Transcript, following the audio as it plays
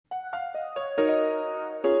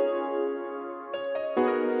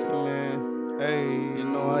Hey, you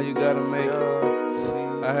know how you gotta make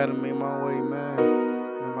it. I had to make my way,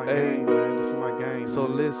 man. My Hey, game, man. This is my game. so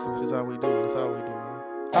man. listen, This is how we do it. This is how we do, man.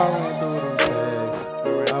 I ran through them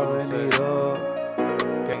tags. I ran it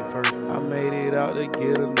up. Game first. I made it out to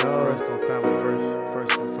get enough. First come family first.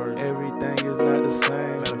 First come first. Everything is not the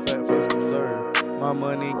same. Matter of fact, first come serve. My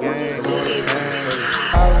money game,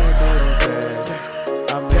 I ran through them tags.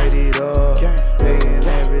 I made it up. Paying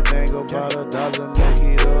everything about $1,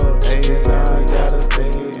 make it up. Hey, now I gotta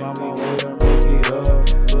stay on my way to make it up.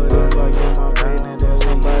 But if I get my business, then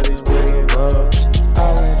somebody's waking up. I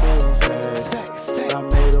ran through them tags. I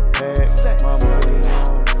made a pack. My money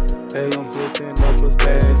on. Hey, I'm flipping up a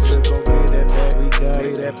stash. Just gon' get that back. We got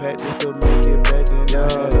it. That pack just to make it back. Then I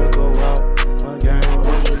had to go out. My game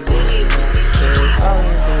really working out. I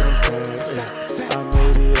ran through them tags. I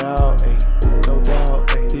made it out. No doubt.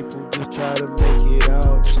 People just try to make it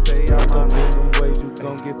out. Stay out my living ways. You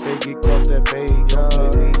gon' get fake, get cross that fade. Don't play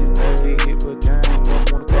me, you gon' get hit with game.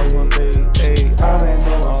 Don't wanna cross my fade. Hey, I ran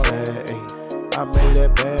through all that. I made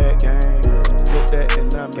that bad game. Flip that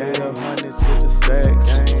and I made $100s with the sacks.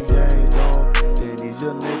 Change on. Then these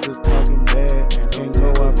your niggas talking bad. Can't go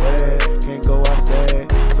out bad, can't go outside.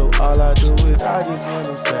 So all I do is I just run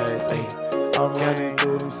them sacks. I'm running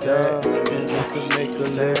through them sacks. And just to make a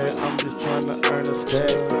laugh, I'm just trying to earn a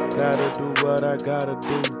stack. Gotta do what I gotta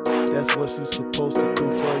do. That's what you supposed to do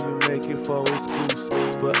before you make it for excuse.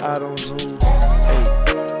 But I don't lose. Hey,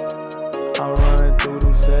 I run through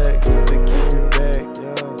them sacks to keep it back.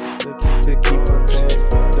 To keep it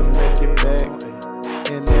back, to make it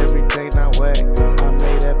back. And everything not whack. I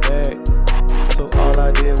made that back. So all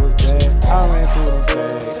I did was that. I ran through them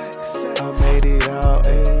sacks. I made it out.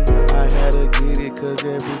 I had to get it cause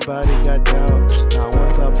everybody got doubt. Now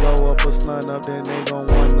once I blow up or slun up, then they gon'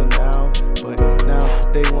 wanna now. But now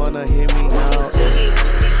they wanna hear me out.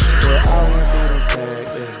 But I went through them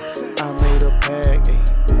sacks. I made a pack.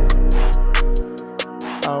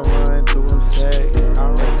 I run through them sacks. I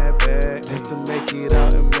ran that bag just to make it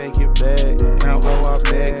out and make it back. Count all our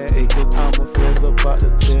bags, cause I'm a flex about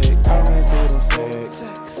the check. I ran through them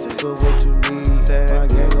sacks. So what you need? My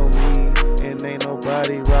gang on me, and ain't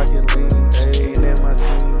nobody rockin' lean. Ain't in my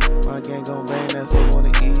team. My gang gon' bang, that's what on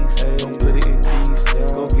the east. Don't put it in peace.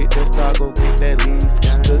 Go get that stock, go get that lease.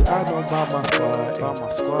 Cause I know about my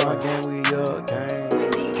squad. My gang, we up, gang.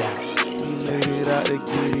 We made it out to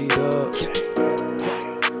get it up.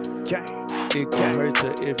 It gon' hurt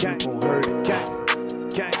you if you gon' hurt it.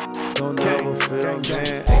 Don't never feel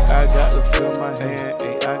man. I got to feel my hand.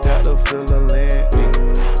 I got to feel the land.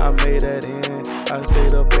 I made that in. I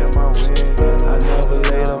stayed up in my win. I never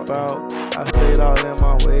laid about. I stayed all in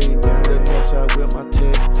my way. The cash out with my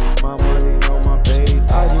check. My money on my face.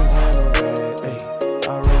 I just ran a rag.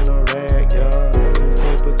 I ran a rag, yeah. Them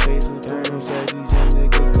paper chasing through them said these young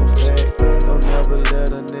niggas gon' stack. Don't never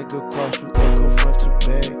let a nigga cross you or confront you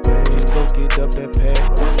back. Just go get up that pack.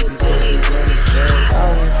 Because we running sacks.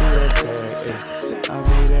 I ran through that sack. I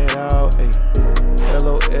made that out.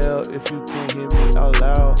 LOL if you can't hear me out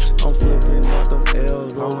loud. I'm flipping out them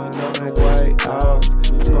L's, rolling up the White House.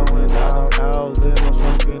 Going out them owls, then I'm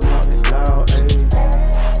smoking out this loud.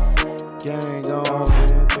 Gang on,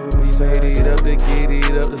 we made it up to get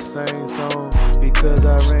it up the same song. Because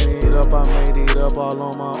I ran it up, I made it up all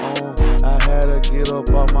on my own. I had to get up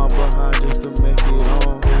off my behind just to make it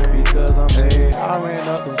on. Because I'm mad, I ran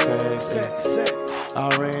up them sacks. I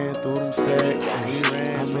ran through them sacks.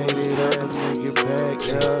 I made it up to make it back,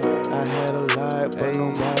 yeah. I had a lot, but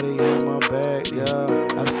nobody had my back,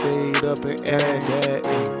 yeah. I stayed up and aired that.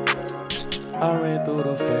 I ran through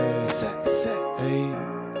them sacks. Hey,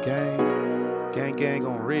 gang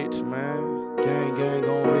on rich, man. Gang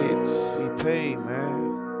on rich. We paid,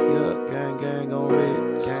 man. Yeah, gang